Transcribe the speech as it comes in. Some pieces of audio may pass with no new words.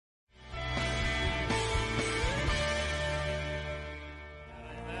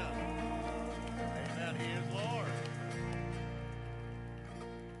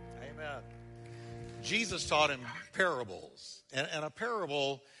Jesus taught in parables. And a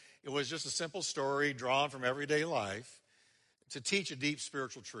parable, it was just a simple story drawn from everyday life to teach a deep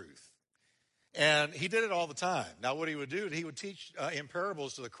spiritual truth. And he did it all the time. Now, what he would do, he would teach in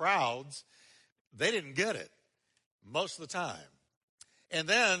parables to the crowds. They didn't get it most of the time. And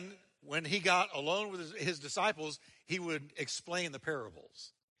then when he got alone with his disciples, he would explain the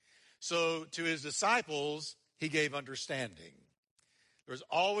parables. So to his disciples, he gave understanding. There's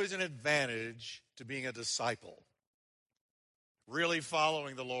always an advantage to being a disciple, really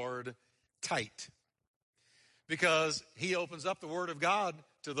following the Lord tight, because he opens up the Word of God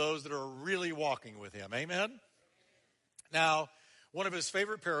to those that are really walking with him. Amen? Now, one of his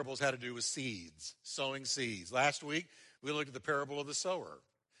favorite parables had to do with seeds, sowing seeds. Last week, we looked at the parable of the sower.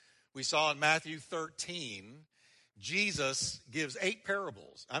 We saw in Matthew 13, Jesus gives 8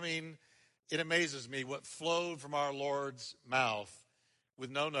 parables. I mean, it amazes me what flowed from our Lord's mouth with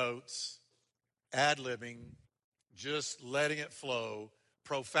no notes, ad-libbing, just letting it flow,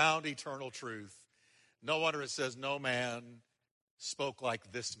 profound eternal truth. No wonder it says no man spoke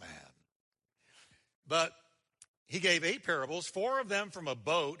like this man. But he gave 8 parables, 4 of them from a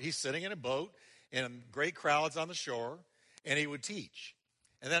boat. He's sitting in a boat and great crowds on the shore, and he would teach.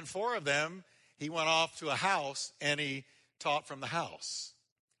 And then 4 of them, he went off to a house and he taught from the house.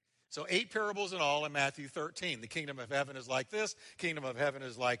 So 8 parables in all in Matthew 13. The kingdom of heaven is like this. Kingdom of heaven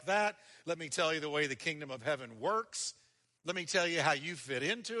is like that. Let me tell you the way the kingdom of heaven works. Let me tell you how you fit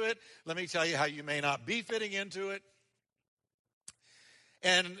into it. Let me tell you how you may not be fitting into it.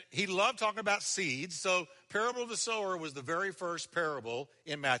 And he loved talking about seeds. So parable of the sower was the very first parable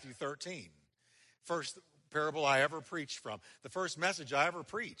in Matthew 13. First parable I ever preached from. The first message I ever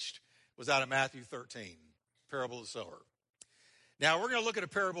preached was out of Matthew 13, parable of the sower. Now, we're going to look at a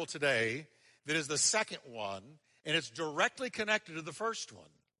parable today that is the second one, and it's directly connected to the first one.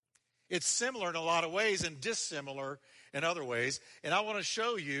 It's similar in a lot of ways and dissimilar in other ways. And I want to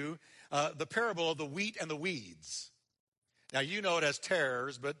show you the parable of the wheat and the weeds. Now, you know it as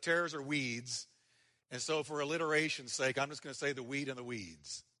tares, but tares are weeds. And so for alliteration's sake, I'm just going to say the wheat and the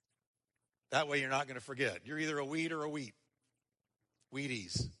weeds. That way you're not going to forget. You're either a weed or a wheat.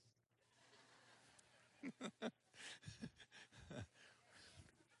 Wheaties.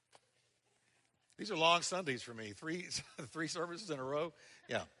 These are long Sundays for me. Three services in a row.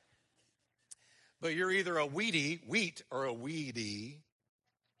 Yeah. But you're either a wheat, or a weedy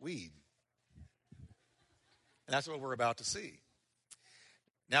weed. And that's what we're about to see.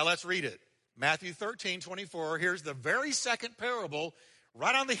 Now let's read it. Matthew 13:24. Here's the very second parable,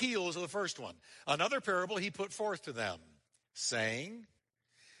 right on the heels of the first one. Another parable he put forth to them, saying,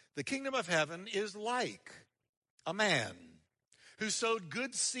 the kingdom of heaven is like a man who sowed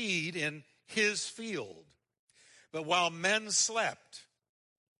good seed in his field. But while men slept,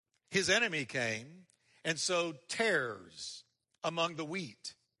 his enemy came and sowed tares among the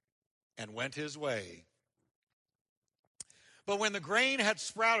wheat and went his way. But when the grain had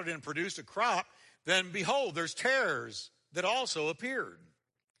sprouted and produced a crop, then behold, there's tares that also appeared.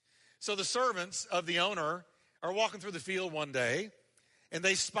 So the servants of the owner are walking through the field one day, and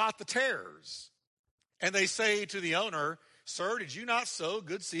they spot the tares. And they say to the owner, sir, did you not sow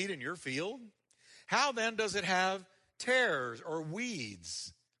good seed in your field? How then does it have tares or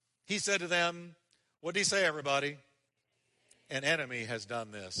weeds? He said to them, what did he say, everybody? An enemy has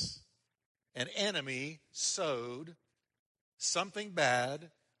done this. An enemy sowed something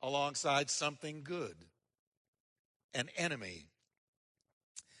bad alongside something good. An enemy.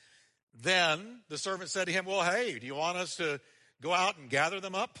 Then the servant said to him, well, hey, do you want us to go out and gather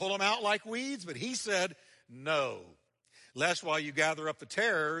them up, pull them out like weeds? But he said, no, lest while you gather up the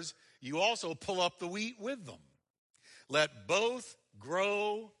tares, you also pull up the wheat with them. Let both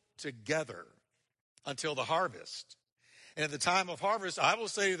grow together until the harvest. And at the time of harvest, I will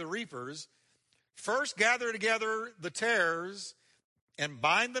say to the reapers, first gather together the tares and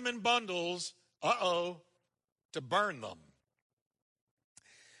bind them in bundles, to burn them.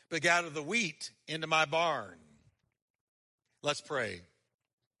 But gather the wheat into my barn. Let's pray.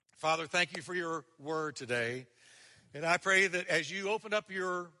 Father, thank you for your word today. And I pray that as you open up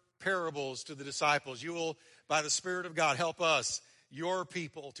your parables to the disciples, you will, by the Spirit of God, help us, your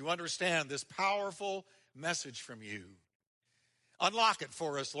people, to understand this powerful message from you. Unlock it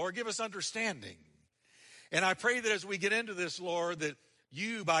for us, Lord. Give us understanding. And I pray that as we get into this, Lord, that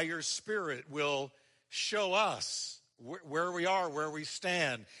you, by your Spirit, will show us where we are, where we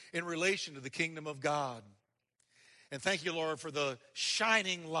stand in relation to the kingdom of God. And thank you, Lord, for the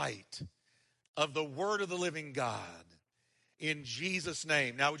shining light of the word of the living God. In Jesus'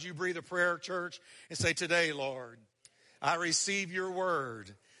 name. Now, would you breathe a prayer, church, and say, today, Lord, I receive your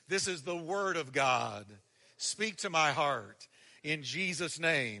word This is the word of God. Speak to my heart. In Jesus'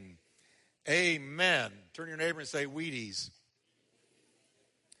 name, amen. Turn to your neighbor and say, Wheaties.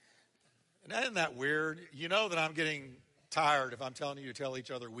 And isn't that weird? You know that I'm getting tired if I'm telling you to tell each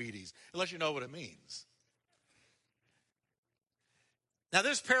other Wheaties, unless you know what it means. Now,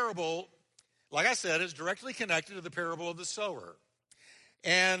 this parable, like I said, is directly connected to the parable of the sower.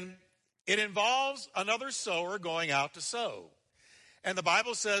 And it involves another sower going out to sow. And the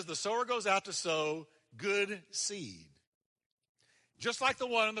Bible says the sower goes out to sow good seed, just like the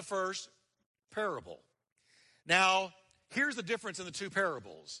one in the first parable. Now, here's the difference in the two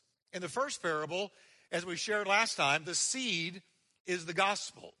parables. In the first parable, as we shared last time, the seed is the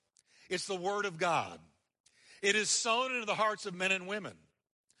gospel. It's the word of God. It is sown into the hearts of men and women.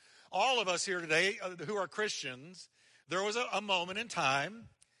 All of us here today who are Christians, there was a moment in time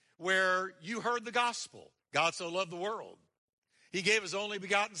where you heard the gospel. God so loved the world. He gave his only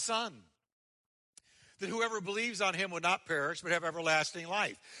begotten Son, that whoever believes on him would not perish but have everlasting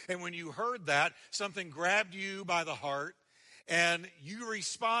life. And when you heard that, something grabbed you by the heart, and you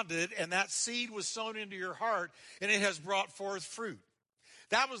responded, and that seed was sown into your heart, and it has brought forth fruit.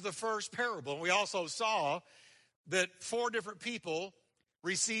 That was the first parable. And we also saw that 4 different people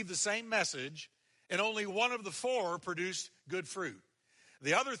received the same message, and only one of the 4 produced good fruit.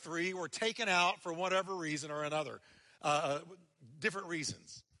 The other 3 were taken out for whatever reason or another, different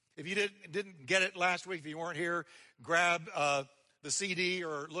reasons. If you didn't get it last week, if you weren't here, grab the CD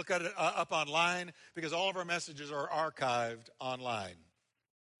or look at it up online, because all of our messages are archived online.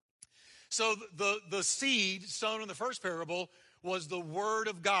 So the seed sown in the first parable was the word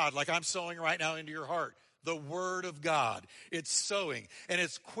of God, like I'm sowing right now into your heart. The word of God. It's sowing, and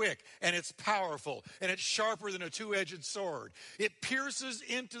it's quick, and it's powerful, and it's sharper than a 2-edged sword. It pierces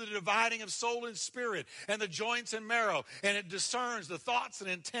into the dividing of soul and spirit and the joints and marrow, and it discerns the thoughts and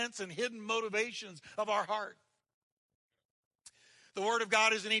intents and hidden motivations of our heart. The word of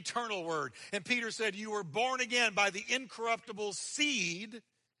God is an eternal word. And Peter said, you were born again by the incorruptible seed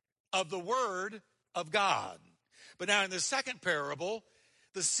of the word of God. But now in the second parable,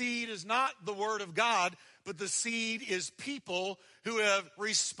 the seed is not the word of God, but the seed is people who have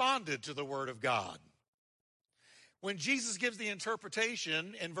responded to the word of God. When Jesus gives the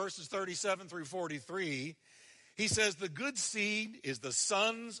interpretation in verses 37 through 43, he says the good seed is the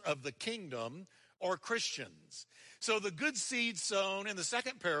sons of the kingdom, or Christians. So the good seed sown in the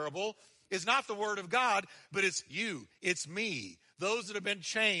second parable is not the word of God, but it's you, it's me, those that have been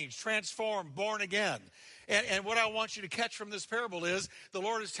changed, transformed, born again. And what I want you to catch from this parable is the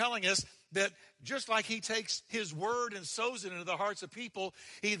Lord is telling us that just like he takes his word and sows it into the hearts of people,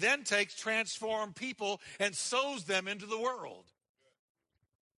 he then takes transformed people and sows them into the world.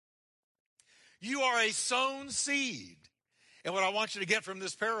 You are a sown seed. And what I want you to get from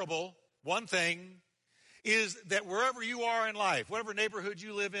this parable, one thing, is that wherever you are in life, whatever neighborhood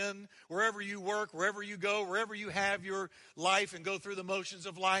you live in, wherever you work, wherever you go, wherever you have your life and go through the motions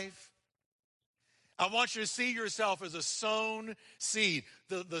of life, I want you to see yourself as a sown seed.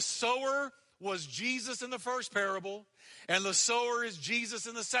 The sower was Jesus in the first parable, and the sower is Jesus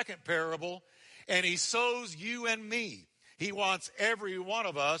in the second parable, and he sows you and me. He wants every one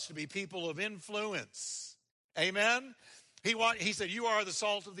of us to be people of influence. Amen? He said, you are the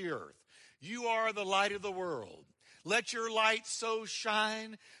salt of the earth. You are the light of the world. Let your light so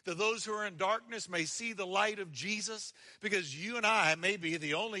shine that those who are in darkness may see the light of Jesus, because you and I may be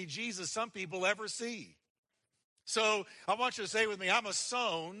the only Jesus some people ever see. So I want you to say with me, I'm a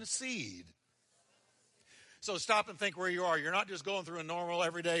sown seed. So stop and think where you are. You're not just going through a normal,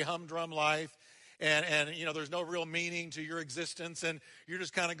 everyday, humdrum life, and you know, there's no real meaning to your existence, and you're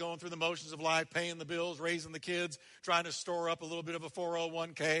just kind of going through the motions of life, paying the bills, raising the kids, trying to store up a little bit of a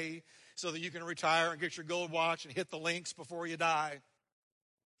 401k so that you can retire and get your gold watch and hit the links before you die.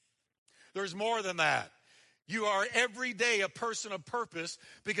 There's more than that. You are every day a person of purpose,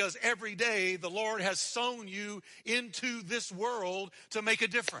 because every day the Lord has sown you into this world to make a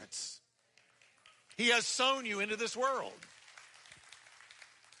difference. He has sown you into this world.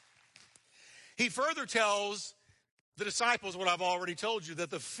 He further tells the disciples what I've already told you, that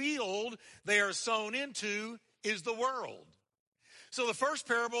the field they are sown into is the world. So the first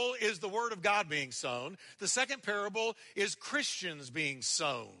parable is the word of God being sown. The second parable is Christians being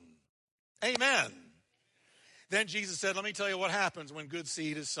sown. Amen. Then Jesus said, let me tell you what happens when good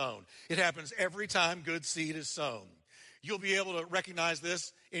seed is sown. It happens every time good seed is sown. You'll be able to recognize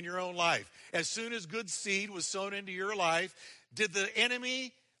this in your own life. As soon as good seed was sown into your life, did the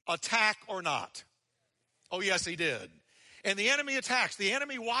enemy attack or not? Oh, yes, he did. And the enemy attacks. The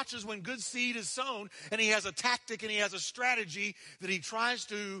enemy watches when good seed is sown, and he has a tactic and he has a strategy that he tries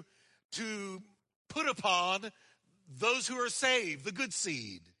to put upon those who are saved, the good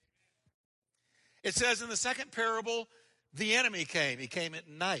seed. It says in the second parable, the enemy came. He came at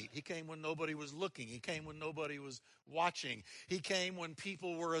night. He came when nobody was looking. He came when nobody was watching. He came when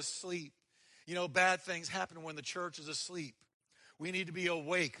people were asleep. You know, bad things happen when the church is asleep. We need to be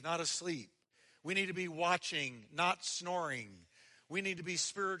awake, not asleep. We need to be watching, not snoring. We need to be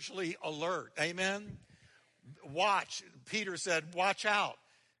spiritually alert. Amen? Watch. Peter said, watch out.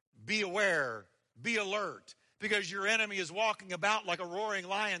 Be aware. Be alert. Because your enemy is walking about like a roaring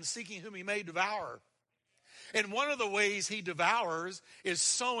lion, seeking whom he may devour. And one of the ways he devours is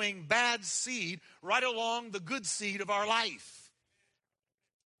sowing bad seed right along the good seed of our life.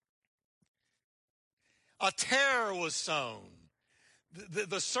 A tare was sown.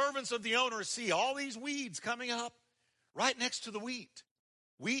 The servants of the owner see all these weeds coming up right next to the wheat.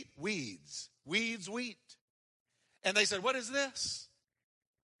 Wheat, weeds. Weeds, wheat. And they said, what is this?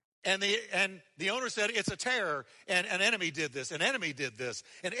 And the owner said, it's a tare. And an enemy did this. An enemy did this.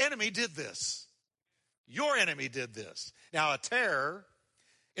 An enemy did this. Your enemy did this. Now, a tare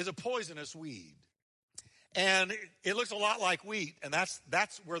is a poisonous weed. And it looks a lot like wheat. And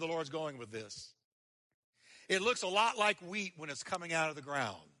that's where the Lord's going with this. It looks a lot like wheat when it's coming out of the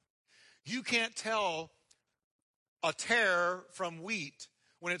ground. You can't tell a tare from wheat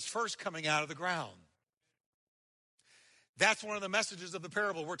when it's first coming out of the ground. That's one of the messages of the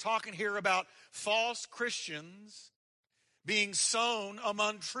parable. We're talking here about false Christians being sown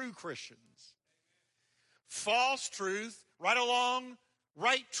among true Christians. False truth right along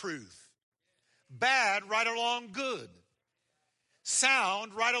right truth. Bad right along good.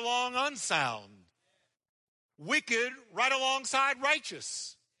 Sound right along unsound. Wicked right alongside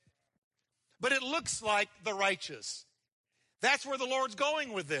righteous. But it looks like the righteous. That's where the Lord's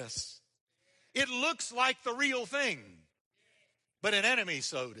going with this. It looks like the real thing, but an enemy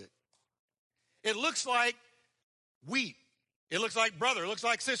sowed it. It looks like wheat. It looks like brother. It looks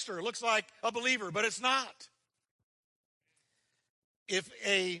like sister. It looks like a believer, but it's not. If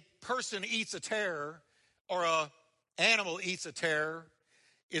a person eats a tare or an animal eats a tare,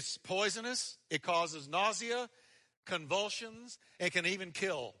 it's poisonous. It causes nausea, convulsions, and can even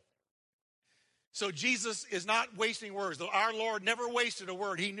kill. So Jesus is not wasting words. Our Lord never wasted a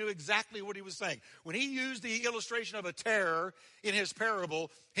word. He knew exactly what he was saying. When he used the illustration of a tare in his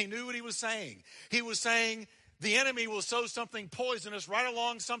parable, he knew what he was saying. He was saying the enemy will sow something poisonous right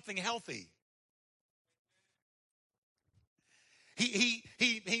along something healthy.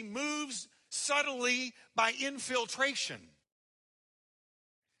 He moves subtly by infiltration.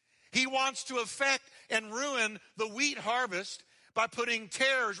 He wants to affect and ruin the wheat harvest by putting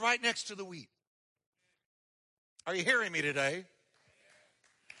tares right next to the wheat. Are you hearing me today?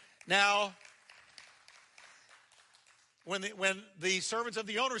 Now, when the servants of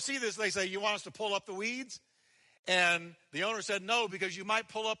the owner see this, they say, you want us to pull up the weeds? And the owner said, no, because you might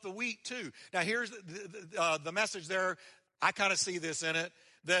pull up the wheat too. Now, here's the message there. I kind of see this in it,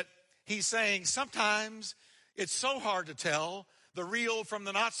 that he's saying sometimes it's so hard to tell the real from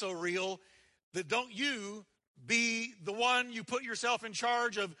the not so real, that don't you be the one, you put yourself in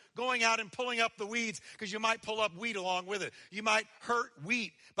charge of going out and pulling up the weeds, because you might pull up wheat along with it. You might hurt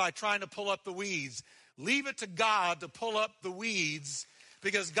wheat by trying to pull up the weeds. Leave it to God to pull up the weeds,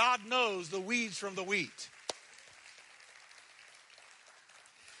 because God knows the weeds from the wheat.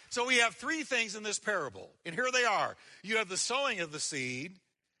 So we have three things in this parable, and here they are. You have the sowing of the seed,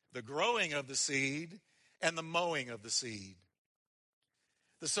 the growing of the seed, and the mowing of the seed.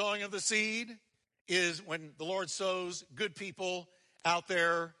 The sowing of the seed is when the Lord sows good people out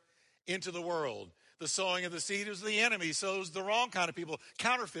there into the world. The sowing of the seed is the enemy sows the wrong kind of people,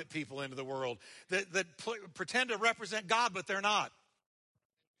 counterfeit people into the world that pretend to represent God, but they're not.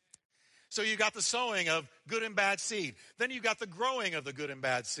 So you got the sowing of good and bad seed. Then you got the growing of the good and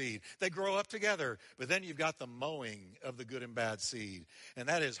bad seed. They grow up together. But then you've got the mowing of the good and bad seed. And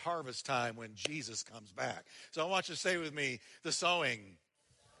that is harvest time when Jesus comes back. So I want you to say with me, the sowing,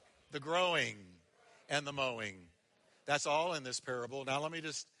 the growing, and the mowing. That's all in this parable. Now let me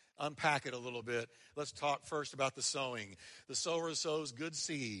just unpack it a little bit. Let's talk first about the sowing. The sower sows good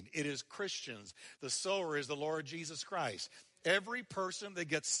seed. It is Christians. The sower is the Lord Jesus Christ. Every person that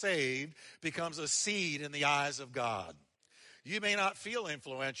gets saved becomes a seed in the eyes of God. You may not feel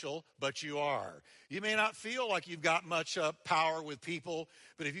influential, but you are. You may not feel like you've got much power with people,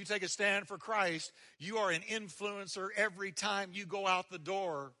 but if you take a stand for Christ, you are an influencer every time you go out the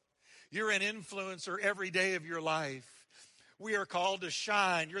door. You're an influencer every day of your life. We are called to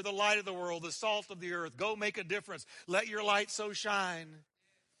shine. You're the light of the world, the salt of the earth. Go make a difference. Let your light so shine.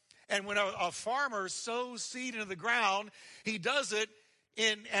 And when a farmer sows seed into the ground, he does it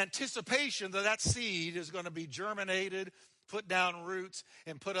in anticipation that that seed is going to be germinated, put down roots,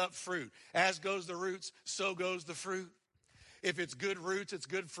 and put up fruit. As goes the roots, so goes the fruit. If it's good roots, it's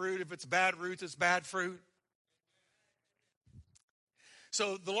good fruit. If it's bad roots, it's bad fruit.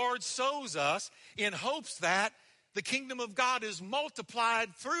 So the Lord sows us in hopes that the kingdom of God is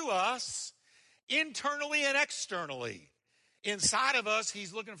multiplied through us internally and externally. Inside of us,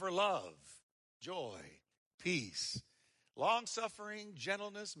 he's looking for love, joy, peace, long-suffering,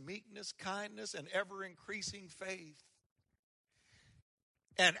 gentleness, meekness, kindness, and ever-increasing faith.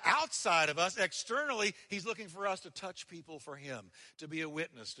 And outside of us, externally, he's looking for us to touch people for him, to be a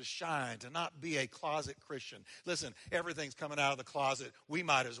witness, to shine, to not be a closet Christian. Listen, everything's coming out of the closet. We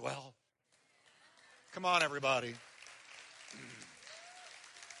might as well. Come on, everybody.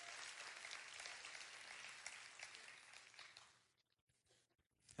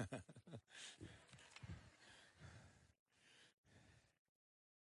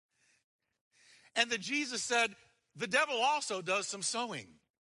 And then Jesus said, the devil also does some sowing.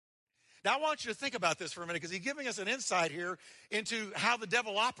 Now, I want you to think about this for a minute because he's giving us an insight here into how the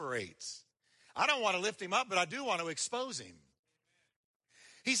devil operates. I don't want to lift him up, but I do want to expose him.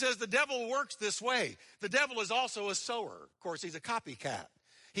 He says the devil works this way. The devil is also a sower. Of course, he's a copycat.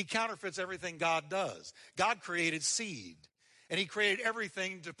 He counterfeits everything God does. God created seed, and he created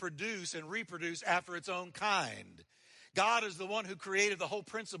everything to produce and reproduce after its own kind. God is the one who created the whole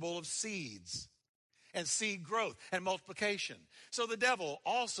principle of seeds and seed growth and multiplication. So the devil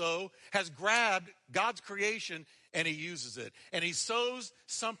also has grabbed God's creation and he uses it. And he sows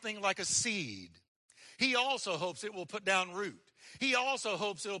something like a seed. He also hopes it will put down root. He also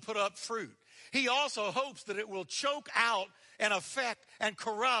hopes it will put up fruit. He also hopes that it will choke out and affect and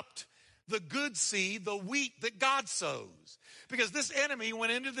corrupt the good seed, the wheat that God sows. Because this enemy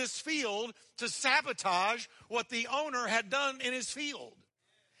went into this field to sabotage what the owner had done in his field.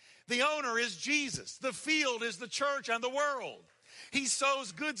 The owner is Jesus. The field is the church and the world. He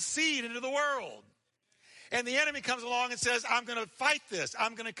sows good seed into the world. And the enemy comes along and says, I'm going to fight this.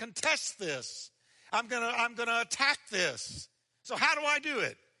 I'm going to contest this. I'm going to attack this. So how do I do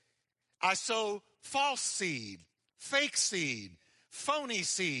it? I sow false seed, fake seed, phony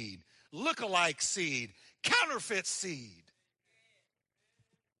seed, look-alike seed, counterfeit seed.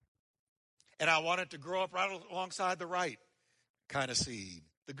 And I want it to grow up right alongside the right kind of seed,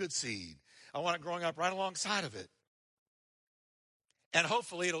 the good seed. I want it growing up right alongside of it. And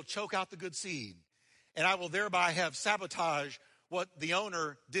hopefully it'll choke out the good seed. And I will thereby have sabotaged what the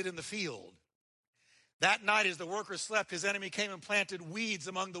owner did in the field. That night as the workers slept, his enemy came and planted weeds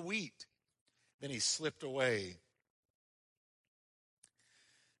among the wheat. Then he slipped away.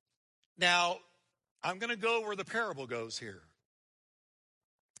 Now, I'm going to go where the parable goes here.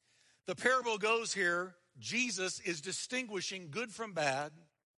 The parable goes here, Jesus is distinguishing good from bad,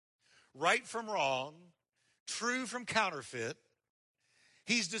 right from wrong, true from counterfeit.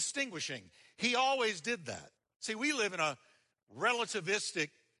 He's distinguishing. He always did that. See, we live in a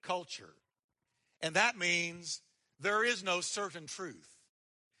relativistic culture, and that means there is no certain truth.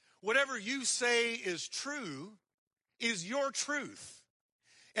 Whatever you say is true is your truth,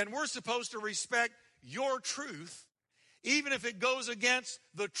 and we're supposed to respect your truth even if it goes against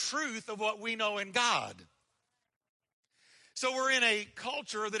the truth of what we know in God. So we're in a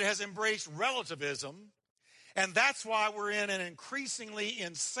culture that has embraced relativism, and that's why we're in an increasingly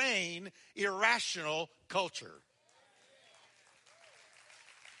insane, irrational culture.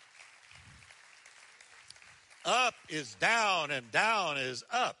 Up is down, and down is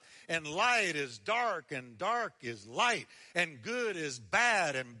up. And light is dark, and dark is light. And good is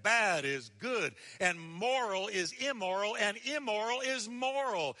bad, and bad is good. And moral is immoral, and immoral is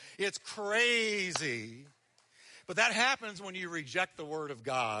moral. It's crazy. But that happens when you reject the word of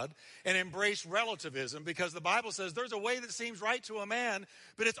God and embrace relativism, because the Bible says there's a way that seems right to a man,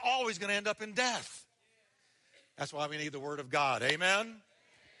 but it's always going to end up in death. That's why we need the word of God. Amen?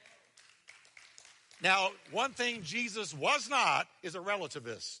 Now, one thing Jesus was not is a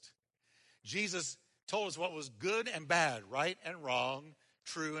relativist. Jesus told us what was good and bad, right and wrong,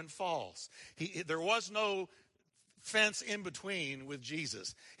 true and false. There was no fence in between with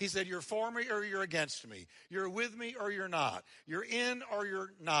Jesus. He said, you're for me or you're against me. You're with me or you're not. You're in or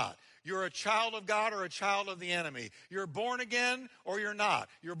you're not. You're a child of God or a child of the enemy. You're born again or you're not.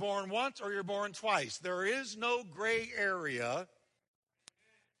 You're born once or you're born twice. There is no gray area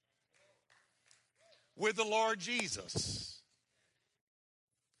with the Lord Jesus.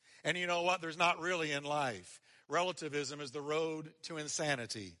 And you know what? There's not really in life. Relativism is the road to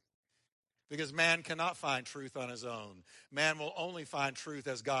insanity because man cannot find truth on his own. Man will only find truth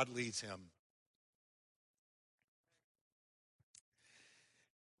as God leads him.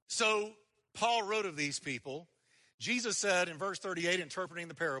 So Paul wrote of these people. Jesus said in verse 38, interpreting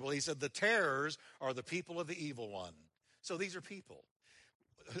the parable, he said, the tares are the people of the evil one. So these are people.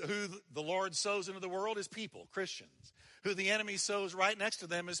 Who the Lord sows into the world is people, Christians. Who the enemy sows right next to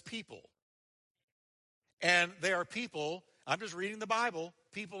them is people. And they are people, I'm just reading the Bible,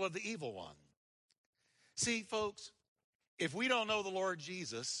 people of the evil one. See, folks, if we don't know the Lord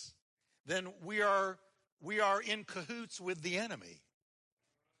Jesus, then we are in cahoots with the enemy.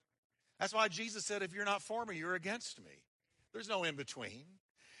 That's why Jesus said, if you're not for me, you're against me. There's no in between.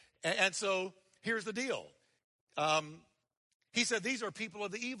 And so here's the deal. He said, these are people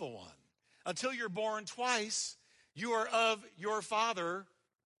of the evil one. Until you're born twice, you are of your father,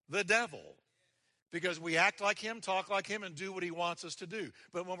 the devil. Because we act like him, talk like him, and do what he wants us to do.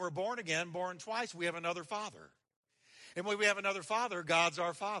 But when we're born again, born twice, we have another father. And when we have another father, God's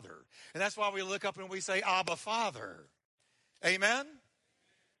our father. And that's why we look up and we say, Abba, Father. Amen?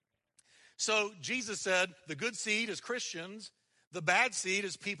 So Jesus said, the good seed is Christians. The bad seed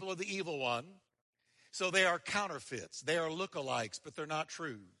is people of the evil one. So they are counterfeits. They are lookalikes, but they're not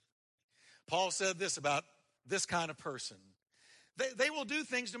true. Paul said this about this kind of person. They will do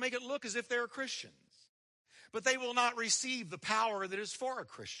things to make it look as if they're Christians, but they will not receive the power that is for a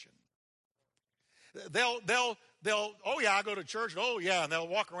Christian. They'll oh yeah, I go to church, oh yeah, and they'll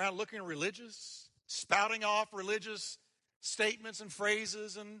walk around looking religious, spouting off religious statements and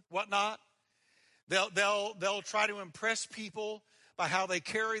phrases and whatnot. They'll try to impress people by how they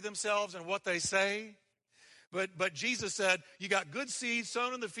carry themselves and what they say. But Jesus said, you got good seed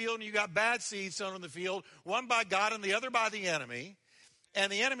sown in the field and you got bad seed sown in the field, one by God and the other by the enemy. And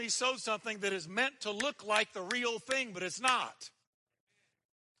the enemy sowed something that is meant to look like the real thing, but it's not.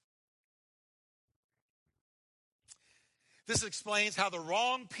 This explains how the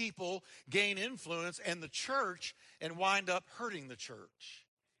wrong people gain influence in the church and wind up hurting the church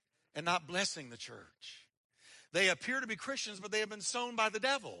and not blessing the church. They appear to be Christians, but they have been sown by the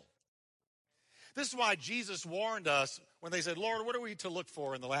devil. This is why Jesus warned us when they said, Lord, what are we to look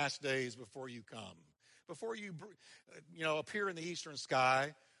for in the last days before you come? Before you appear in the eastern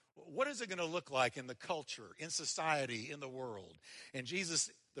sky, what is it going to look like in the culture, in society, in the world? And Jesus,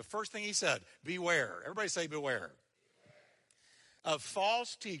 the first thing he said, beware. Everybody say beware. Of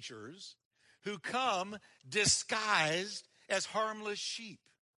false teachers who come disguised as harmless sheep.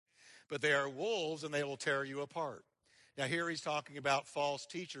 But they are wolves and they will tear you apart. Now here he's talking about false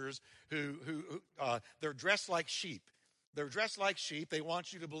teachers who they're dressed like sheep. They're dressed like sheep. They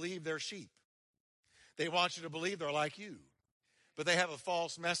want you to believe they're sheep. They want you to believe they're like you. But they have a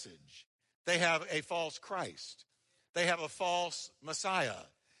false message. They have a false Christ. They have a false Messiah.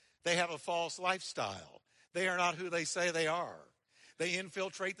 They have a false lifestyle. They are not who they say they are. They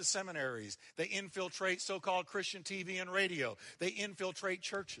infiltrate the seminaries. They infiltrate so-called Christian TV and radio. They infiltrate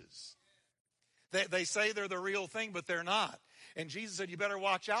churches. They say they're the real thing, but they're not. And Jesus said, you better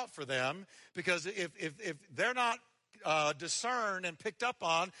watch out for them, because if they're not discerned and picked up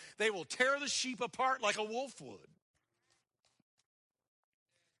on, they will tear the sheep apart like a wolf would.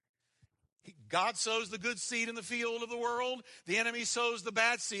 God sows the good seed in the field of the world. The enemy sows the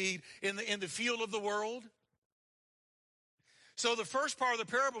bad seed in the field of the world. So the first part of the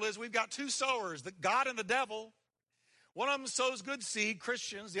parable is we've got two sowers, God and the devil. One of them sows good seed,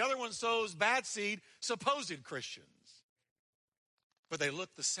 Christians. The other one sows bad seed, supposed Christians. But they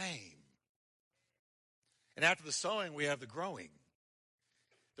look the same. And after the sowing, we have the growing.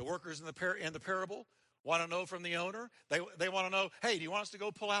 The workers in the parable want to know from the owner. They want to know, hey, do you want us to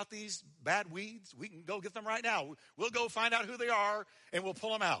go pull out these bad weeds? We can go get them right now. We'll go find out who they are, and we'll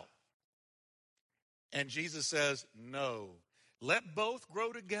pull them out. And Jesus says, no. Let both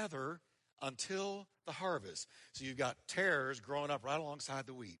grow together until the harvest. So you've got tares growing up right alongside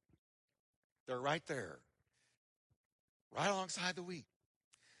the wheat. They're right there. Right alongside the wheat.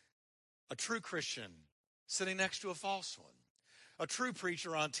 A true Christian sitting next to a false one. A true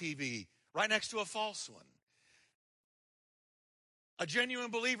preacher on TV right next to a false one. A genuine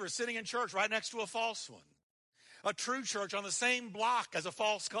believer sitting in church right next to a false one. A true church on the same block as a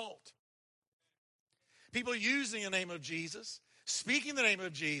false cult. People using the name of Jesus, speaking the name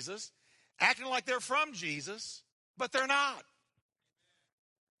of Jesus, acting like they're from Jesus, but they're not.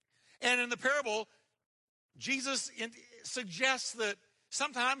 And in the parable, Jesus suggests that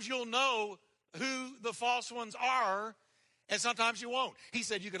sometimes you'll know who the false ones are, and sometimes you won't. He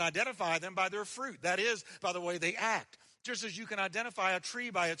said you can identify them by their fruit. That is, by the way they act. Just as you can identify a tree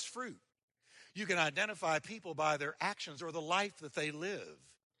by its fruit. You can identify people by their actions or the life that they live.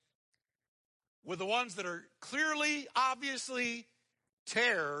 With the ones that are clearly, obviously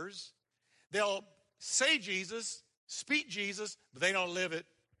tares, they'll say Jesus, speak Jesus, but they don't live it.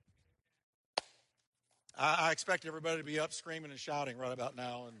 I expect everybody to be up screaming and shouting right about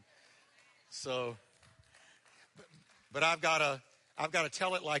now. And so, but I've got to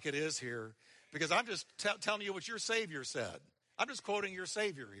tell it like it is here, because I'm just telling you what your Savior said. I'm just quoting your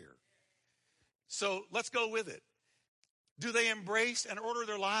Savior here. So let's go with it. Do they embrace and order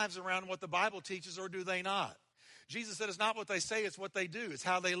their lives around what the Bible teaches, or do they not? Jesus said it's not what they say, it's what they do. It's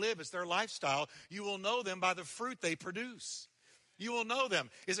how they live. It's their lifestyle. You will know them by the fruit they produce. You will know them.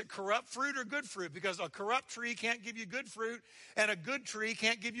 Is it corrupt fruit or good fruit? Because a corrupt tree can't give you good fruit, and a good tree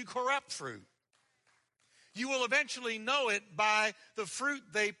can't give you corrupt fruit. You will eventually know it by the fruit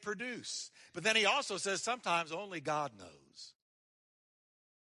they produce. But then he also says sometimes only God knows.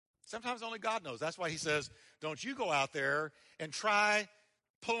 Sometimes only God knows. That's why he says, don't you go out there and try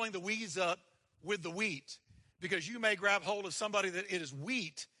pulling the weeds up with the wheat, because you may grab hold of somebody that it is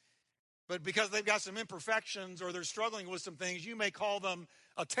wheat, but because they've got some imperfections or they're struggling with some things, you may call them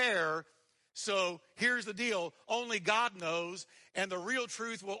a tare. So here's the deal. Only God knows, and the real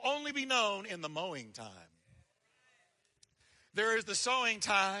truth will only be known in the mowing time. There is the sowing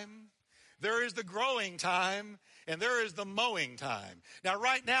time, there is the growing time, and there is the mowing time. Now,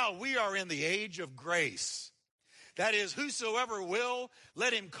 right now, we are in the age of grace. That is, whosoever will,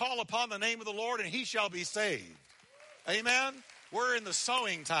 let him call upon the name of the Lord, and he shall be saved. Amen? We're in the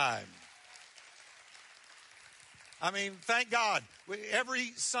sowing time. I mean, thank God.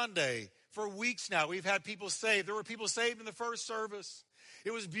 Every Sunday for weeks now, we've had people saved. There were people saved in the first service.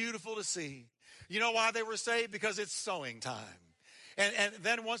 It was beautiful to see. You know why they were saved? Because it's sowing time. And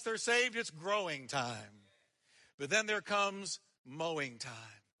then once they're saved, it's growing time. But then there comes mowing time.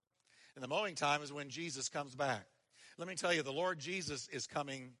 And the mowing time is when Jesus comes back. Let me tell you, the Lord Jesus is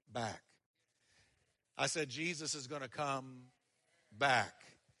coming back. I said Jesus is going to come back.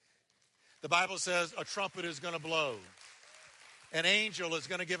 The Bible says a trumpet is going to blow. An angel is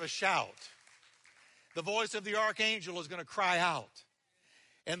going to give a shout. The voice of the archangel is going to cry out.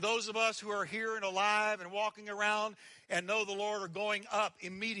 And those of us who are here and alive and walking around and know the Lord are going up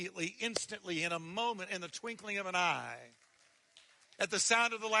immediately, instantly, in a moment, in the twinkling of an eye. At the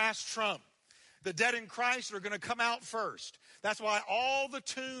sound of the last trump, the dead in Christ are going to come out first. That's why all the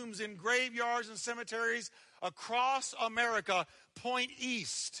tombs in graveyards and cemeteries across America point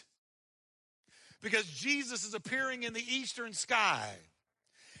east. Because Jesus is appearing in the eastern sky.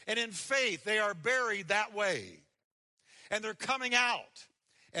 And in faith, they are buried that way. And they're coming out.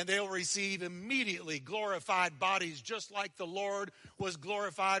 And they'll receive immediately glorified bodies, just like the Lord was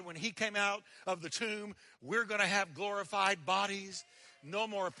glorified when he came out of the tomb. We're going to have glorified bodies. No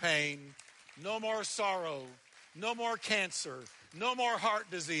more pain, no more sorrow, no more cancer, no more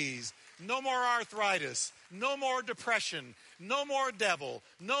heart disease, no more arthritis, no more depression, no more devil,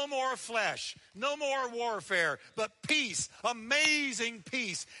 no more flesh, no more warfare, but peace, amazing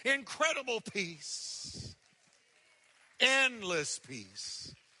peace, incredible peace, endless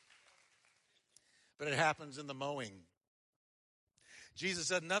peace. But it happens in the mowing. Jesus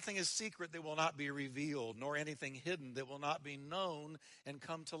said, nothing is secret that will not be revealed, nor anything hidden that will not be known and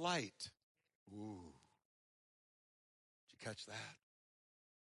come to light. Ooh. Did you catch that?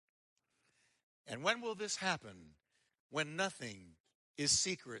 And when will this happen? When nothing is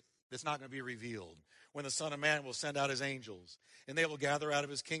secret that's not going to be revealed. When the Son of Man will send out his angels, and they will gather out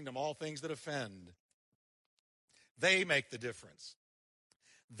of his kingdom all things that offend. They make the difference.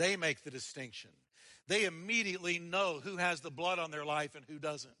 They make the distinction. They immediately know who has the blood on their life and who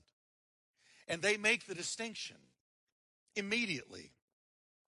doesn't. And they make the distinction immediately.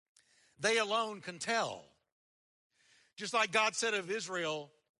 They alone can tell. Just like God said of Israel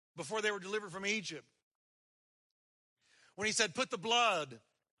before they were delivered from Egypt. When he said, put the blood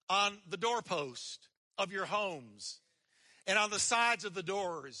on the doorpost of your homes and on the sides of the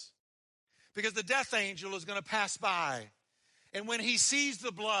doors, because the death angel is going to pass by. And when he sees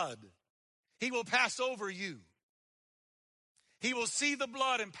the blood, he will pass over you. He will see the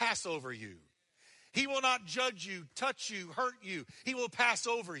blood and pass over you. He will not judge you, touch you, hurt you. He will pass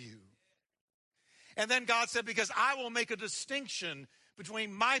over you. And then God said, because I will make a distinction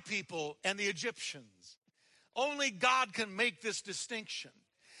between my people and the Egyptians. Only God can make this distinction.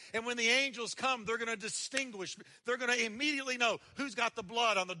 And when the angels come, they're going to distinguish. They're going to immediately know who's got the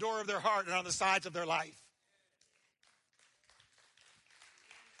blood on the door of their heart and on the sides of their life.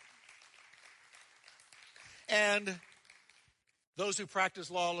 And those who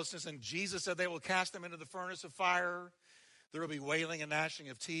practice lawlessness, and Jesus said they will cast them into the furnace of fire. There will be wailing and gnashing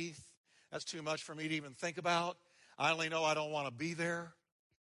of teeth. That's too much for me to even think about. I only know I don't want to be there.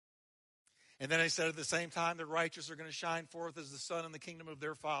 And then he said at the same time, the righteous are going to shine forth as the sun in the kingdom of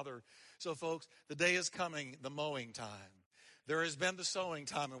their Father. So folks, the day is coming, the mowing time. There has been the sowing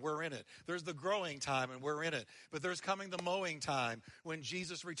time, and we're in it. There's the growing time, and we're in it. But there's coming the mowing time when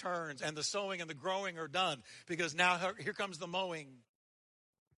Jesus returns, and the sowing and the growing are done. Because now here comes the mowing,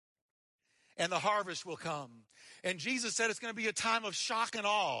 and the harvest will come. And Jesus said it's going to be a time of shock and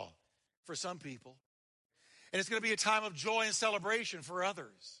awe for some people. And it's going to be a time of joy and celebration for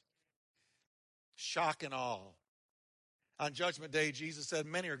others. Shock and awe. On Judgment Day, Jesus said,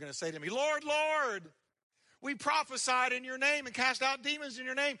 many are going to say to me, Lord, Lord, we prophesied in your name and cast out demons in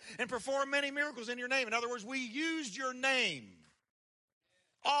your name and performed many miracles in your name. In other words, we used your name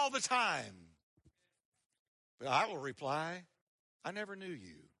all the time. But I will reply, I never knew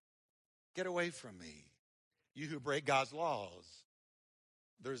you. Get away from me, you who break God's laws.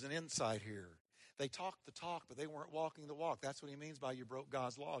 There's an insight here. They talked the talk, but they weren't walking the walk. That's what he means by you broke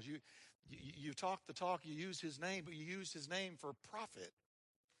God's laws. You talked the talk, you used his name, but you used his name for profit.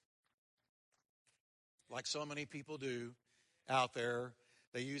 Like so many people do out there.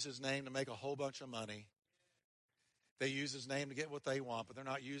 They use his name to make a whole bunch of money. They use his name to get what they want, but they're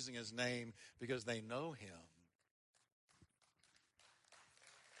not using his name because they know him.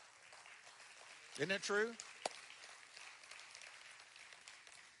 Isn't it true?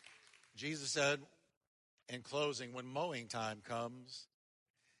 Jesus said in closing, when mowing time comes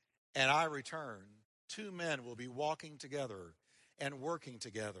and I return, two men will be walking together and working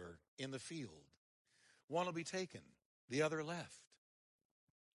together in the field. One will be taken, the other left.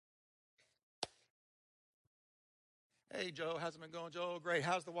 Hey, Joe, how's it been going? Joe, great.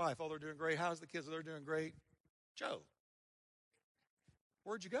 How's the wife? Oh, they're doing great. How's the kids? They're doing great. Joe,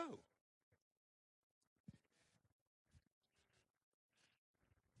 where'd you go?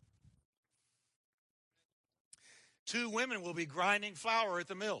 Two women will be grinding flour at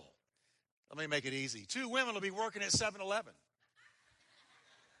the mill. Let me make it easy. Two women will be working at 7-Eleven.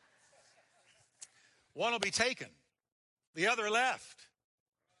 One will be taken. The other left.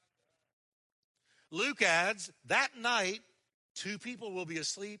 Luke adds, that night, two people will be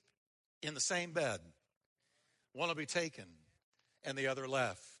asleep in the same bed. One will be taken and the other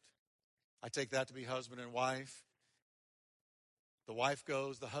left. I take that to be husband and wife. The wife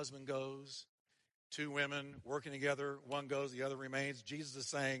goes, the husband goes. Two women working together, one goes, the other remains. Jesus is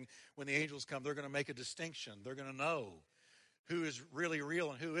saying when the angels come, they're going to make a distinction. They're going to know who is really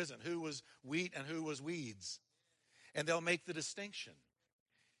real and who isn't, who was wheat and who was weeds. And they'll make the distinction.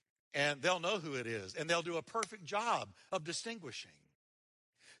 And they'll know who it is. And they'll do a perfect job of distinguishing.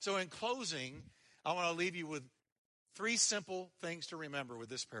 So in closing, I want to leave you with three simple things to remember with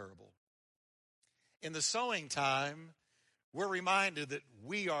this parable. In the sowing time, we're reminded that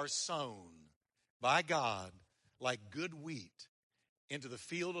we are sown by God like good wheat into the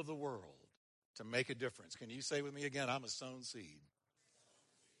field of the world to make a difference. Can you say with me again, I'm a sown seed.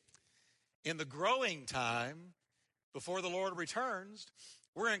 In the growing time, before the Lord returns,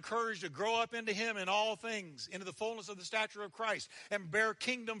 we're encouraged to grow up into him in all things, into the fullness of the stature of Christ, and bear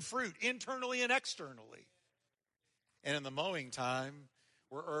kingdom fruit internally and externally. And in the mowing time,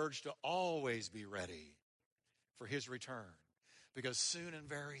 we're urged to always be ready for his return, because soon and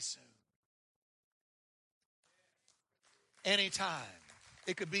very soon, anytime,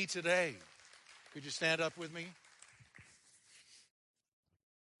 it could be today. Could you stand up with me?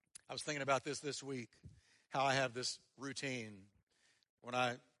 I was thinking about this week, how I have this routine. When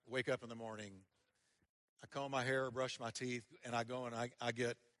I wake up in the morning, I comb my hair, brush my teeth, and I go and I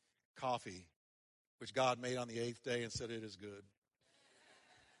get coffee, which God made on the 8th day and said it is good.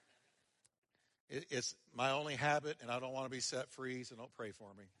 It's my only habit, and I don't want to be set free, so don't pray for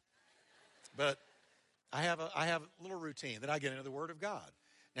me. But I have a little routine. Then I get into the Word of God.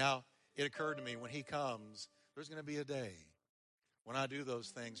 Now, it occurred to me when he comes, there's going to be a day when I do those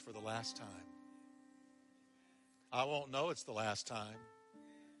things for the last time. I won't know it's the last time,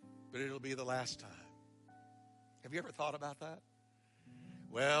 but it'll be the last time. Have you ever thought about that?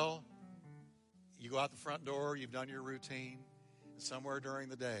 Well, you go out the front door, you've done your routine, and somewhere during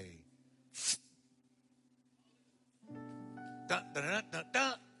the day, dun, dun, dun, dun,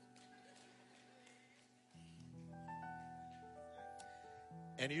 dun.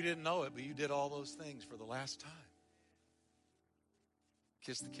 And you didn't know it, but you did all those things for the last time.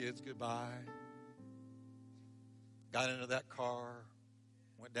 Kissed the kids goodbye. Got into that car.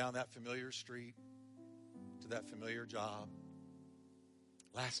 Went down that familiar street to that familiar job.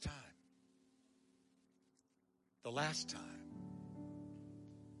 Last time. The last time.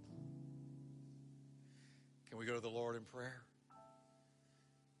 Can we go to the Lord in prayer?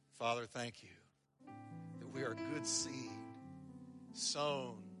 Father, thank you that we are good seed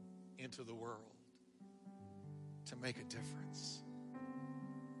sown into the world to make a difference.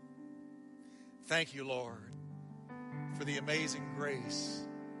 Thank you, Lord, for the amazing grace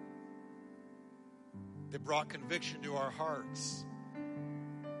that brought conviction to our hearts,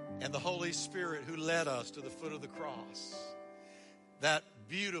 and the Holy Spirit who led us to the foot of the cross, that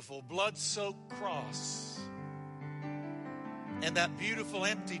beautiful blood-soaked cross and that beautiful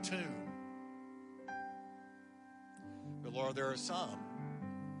empty tomb. But Lord, there are some,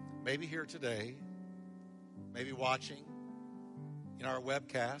 maybe here today, maybe watching in our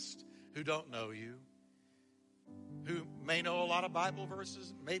webcast, who don't know you, who may know a lot of Bible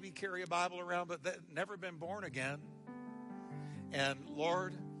verses, maybe carry a Bible around, but they've never been born again. And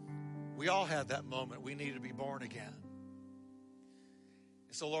Lord, we all had that moment. We need to be born again.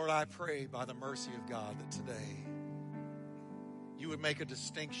 And so, Lord, I pray by the mercy of God that today you would make a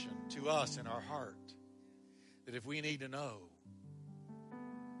distinction to us in our heart, that if we need to know,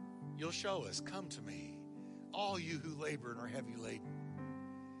 you'll show us. Come to me, all you who labor and are heavy laden,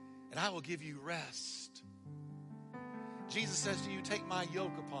 and I will give you rest. Jesus says to you, take my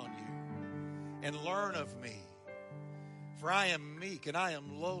yoke upon you and learn of me, for I am meek and I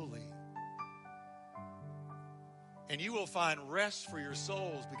am lowly. And you will find rest for your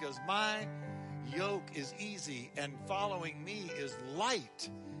souls, because my yoke is easy and following me is light.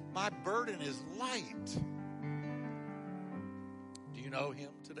 My burden is light. Do you know him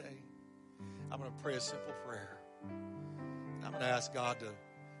today? I'm going to pray a simple prayer. I'm going to ask God to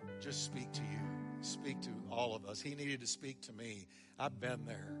just speak to you, speak to all of us. He needed to speak to me. I've been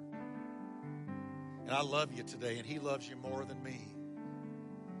there. And I love you today, and he loves you more than me.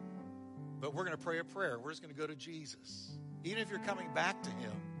 But we're going to pray a prayer. We're just going to go to Jesus. Even if you're coming back to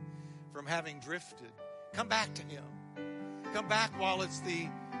him from having drifted, come back to him. Come back while it's the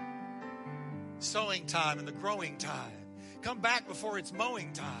sowing time and the growing time. Come back before it's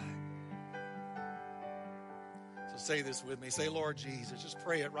mowing time. So say this with me. Say, Lord Jesus. Just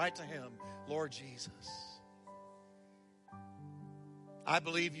pray it right to him. Lord Jesus, I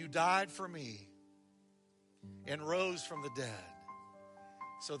believe you died for me and rose from the dead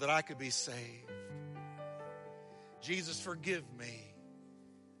so that I could be saved. Jesus, forgive me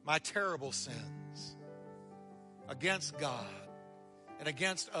my terrible sins against God and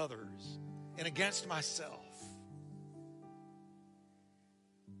against others and against myself.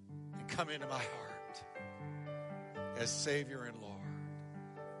 And come into my heart as Savior and Lord.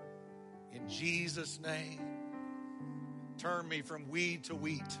 In Jesus' name, turn me from weed to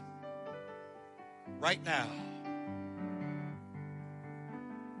wheat right now.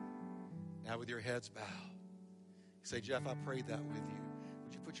 Now with your heads bowed, you say, Jeff, I prayed that with you.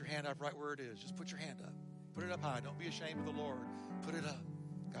 Would you put your hand up right where it is? Just put your hand up. Put it up high. Don't be ashamed of the Lord. Put it up.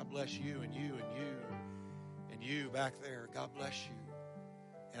 God bless you and you and you and you back there. God bless you.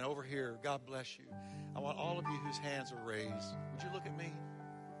 And over here, God bless you. I want all of you whose hands are raised. Would you look at me?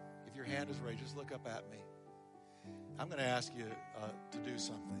 If your hand is raised, just look up at me. I'm going to ask you to do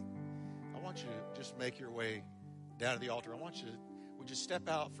something. I want you to just make your way down to the altar. I want you to, would you step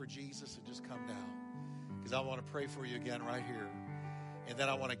out for Jesus and just come down? Because I want to pray for you again right here. And then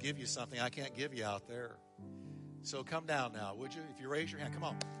I want to give you something I can't give you out there. So come down now, would you? If you raise your hand, come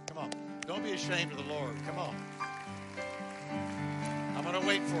on. Come on. Don't be ashamed of the Lord. Come on. I'm going to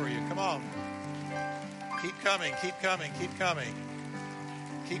wait for you. Come on. Keep coming. Keep coming. Keep coming.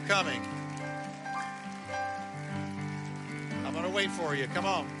 Keep coming. I'm going to wait for you. Come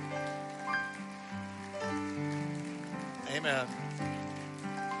on. Amen.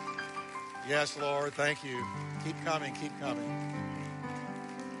 Yes, Lord. Thank you. Keep coming. Keep coming.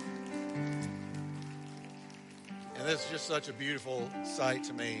 And this is just such a beautiful sight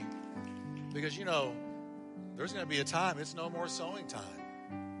to me. Because, you know, there's going to be a time, it's no more sowing time.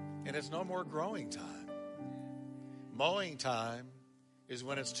 And it's no more growing time. Mowing time is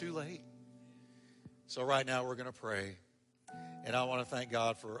when it's too late. So right now we're going to pray. And I want to thank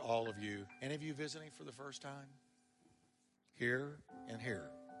God for all of you. Any of you visiting for the first time? Here and here.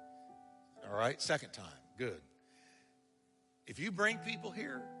 All right, second time. Good. If you bring people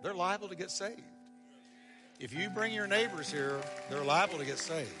here, they're liable to get saved. If you bring your neighbors here, they're liable to get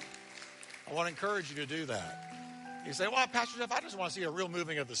saved. I want to encourage you to do that. You say, well, Pastor Jeff, I just want to see a real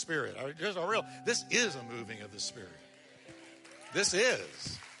moving of the Spirit. This is a moving of the Spirit. This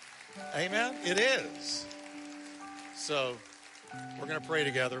is. Amen? It is. So we're going to pray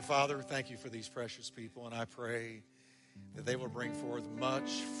together. Father, thank you for these precious people, and I pray that they will bring forth much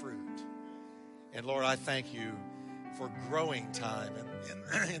fruit. And Lord, I thank you for growing time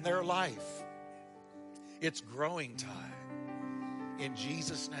in their life. It's growing time. in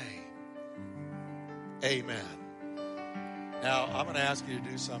Jesus' name. Amen. Now, I'm going to ask you to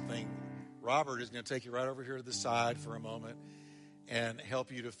do something. Robert is going to take you right over here to the side for a moment and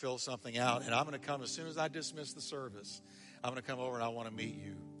help you to fill something out. And I'm going to come as soon as I dismiss the service. I'm going to come over and I want to meet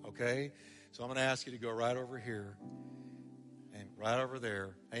you, okay? So I'm going to ask you to go right over here and right over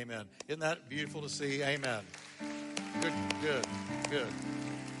there. Amen. Isn't that beautiful to see? Amen. Good.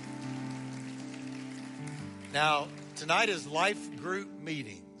 Now, tonight is life group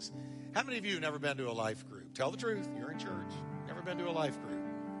meetings. How many of you have never been to a life group? Tell the truth. You're in church. Never been to a life group.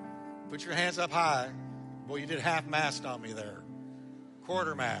 Put your hands up high. Boy, you did half-mast on me there.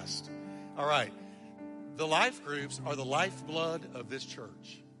 Quarter-mast. All right. The life groups are the lifeblood of this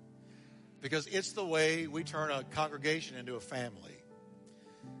church because it's the way we turn a congregation into a family.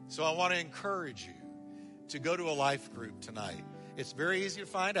 So I want to encourage you to go to a life group tonight. It's very easy to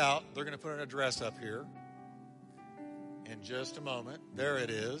find out. They're going to put an address up here in just a moment. There it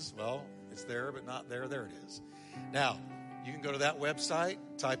is. Well, it's there, but not there. There it is. Now, you can go to that website,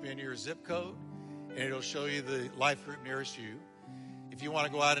 type in your zip code, and it'll show you the life group nearest you. If you want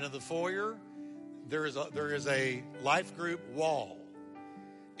to go out into the foyer, there is a life group wall.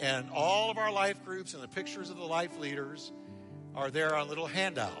 And all of our life groups and the pictures of the life leaders are there on little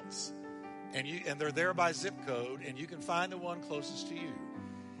handouts. And they're there by zip code, and you can find the one closest to you.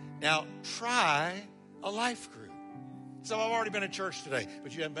 Now, try a life group. So I've already been to church today,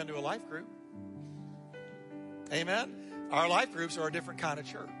 but you haven't been to a life group. Amen? Our life groups are a different kind of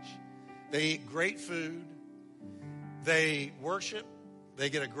church. They eat great food. They worship. They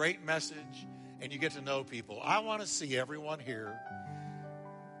get a great message, and you get to know people. I want to see everyone here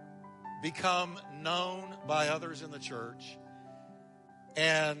become known by others in the church,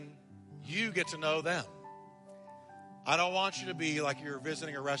 and you get to know them. I don't want you to be like you're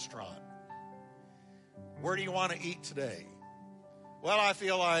visiting a restaurant. Where do you want to eat today? Well, I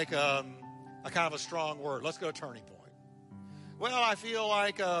feel like a kind of a strong word. Let's go to Turning Point. Well, I feel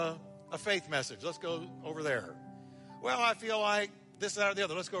like a faith message. Let's go over there. Well, I feel like this, that, or the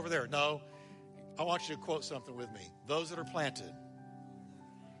other. Let's go over there. No, I want you to quote something with me. Those that are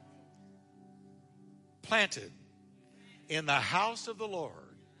planted in the house of the Lord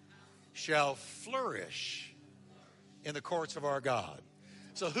shall flourish in the courts of our God.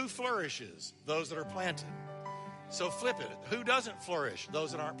 So who flourishes? Those that are planted. So flip it. Who doesn't flourish?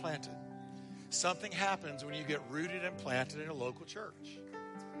 Those that aren't planted. Something happens when you get rooted and planted in a local church.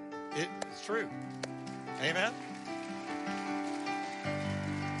 It's true. Amen?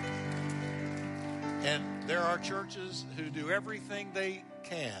 And there are churches who do everything they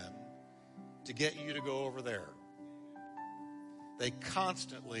can to get you to go over there. They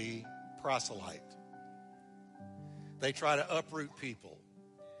constantly proselyte. They try to uproot people.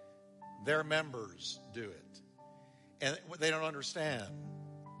 Their members do it. And they don't understand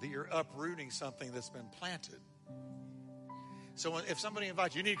that you're uprooting something that's been planted. So if somebody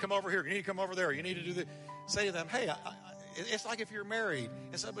invites you, you need to come over here, you need to come over there, you need to do this, say to them, hey, it's like if you're married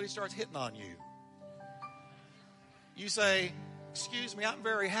and somebody starts hitting on you. You say, excuse me, I'm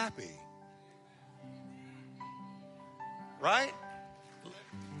very happy. Right?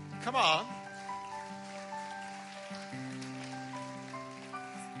 Come on.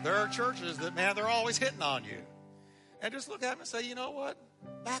 There are churches that, man, they're always hitting on you. And just look at them and say, you know what?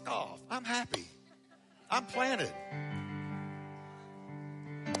 Back off. I'm happy. I'm planted.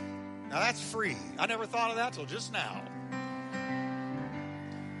 Now that's free. I never thought of that till just now.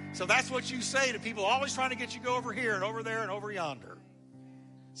 So that's what you say to people always trying to get you to go over here and over there and over yonder.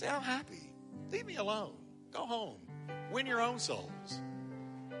 Say, I'm happy. Leave me alone. Go home. Win your own souls.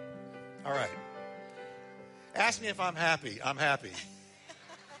 All right. Ask me if I'm happy. I'm happy.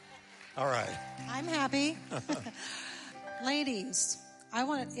 All right. I'm happy. Ladies, I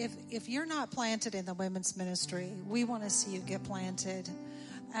want if you're not planted in the women's ministry, we want to see you get planted.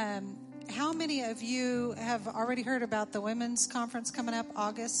 How many of you have already heard about the women's conference coming up in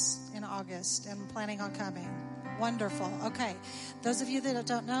August and planning on coming? Wonderful. Okay. Those of you that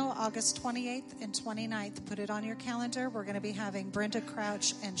don't know, August 28th and 29th, put it on your calendar. We're going to be having Brenda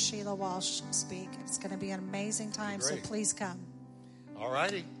Crouch and Sheila Walsh speak. It's going to be an amazing time, so please come. All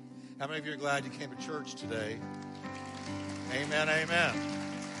righty. How many of you are glad you came to church today? Amen, amen.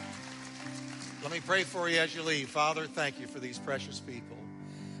 Let me pray for you as you leave. Father, thank you for these precious people.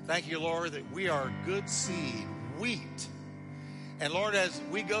 Thank you, Lord, that we are good seed, wheat. And Lord, as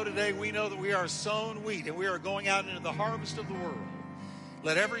we go today, we know that we are sown wheat and we are going out into the harvest of the world.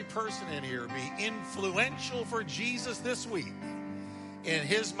 Let every person in here be influential for Jesus this week. In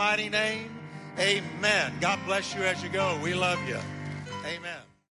his mighty name, amen. God bless you as you go. We love you. Amen.